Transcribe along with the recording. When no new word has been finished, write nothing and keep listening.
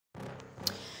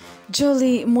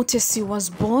Jolie Mutesi was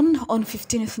born on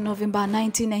 15th November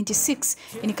 1996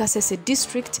 in Kasese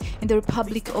district in the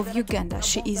Republic of Uganda.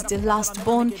 She is the last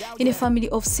born in a family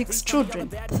of 6 children,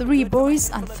 3 boys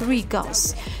and 3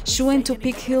 girls. She went to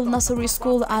Peak Hill Nursery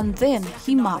School and then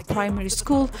Hima Primary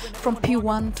School from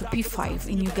P1 to P5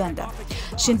 in Uganda.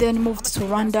 She then moved to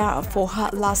Rwanda for her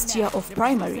last year of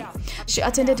primary. She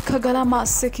attended Kagalama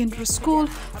Secondary School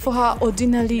for her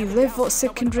ordinary level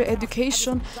secondary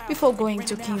education before going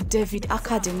to King David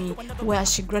Academy, where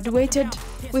she graduated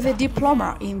with a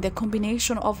diploma in the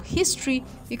combination of history,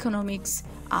 economics,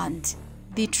 and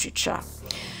literature.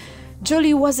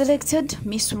 Jolie was elected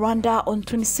Miss Rwanda on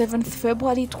 27th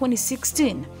February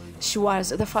 2016. She was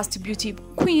the first beauty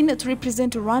queen to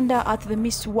represent Rwanda at the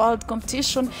Miss World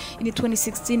competition in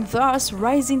 2016, thus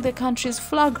raising the country's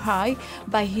flag high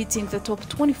by hitting the top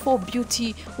 24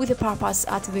 beauty with a purpose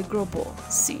at the global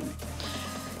scene.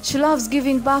 She loves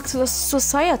giving back to the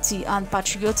society and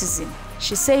patriotism.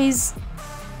 She says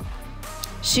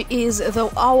she is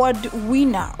the award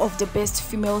winner of the Best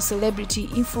Female Celebrity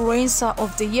Influencer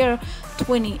of the Year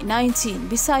 2019.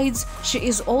 Besides, she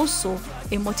is also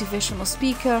a motivational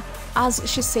speaker, as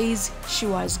she says she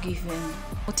was given.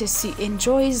 Mutesi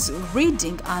enjoys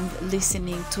reading and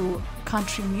listening to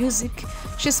country music.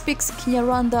 She speaks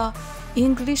Kinyarwanda,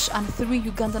 English, and 3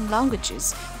 Ugandan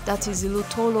languages, that is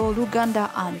Lutolo, Luganda,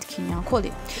 and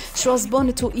Kinyankole. She was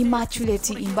born to Immaculate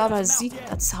Imbabazi,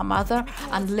 that's her mother,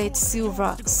 and late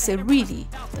Silver Serili,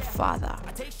 the father.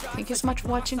 Thank you so much for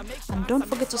watching, and don't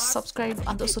forget to subscribe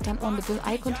and also turn on the bell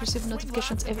icon to receive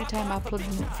notifications every time I upload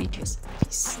new videos.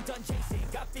 Peace.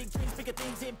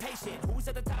 Who's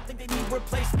at the top think they need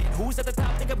replacement? Who's at the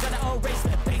top think I'm gonna erase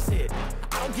them? Face it,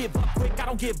 I don't give up quick, I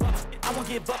don't give up, I won't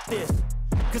give up this.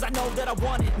 Cause I know that I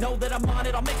want it, know that I'm on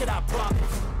it, I'll make it, I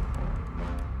promise.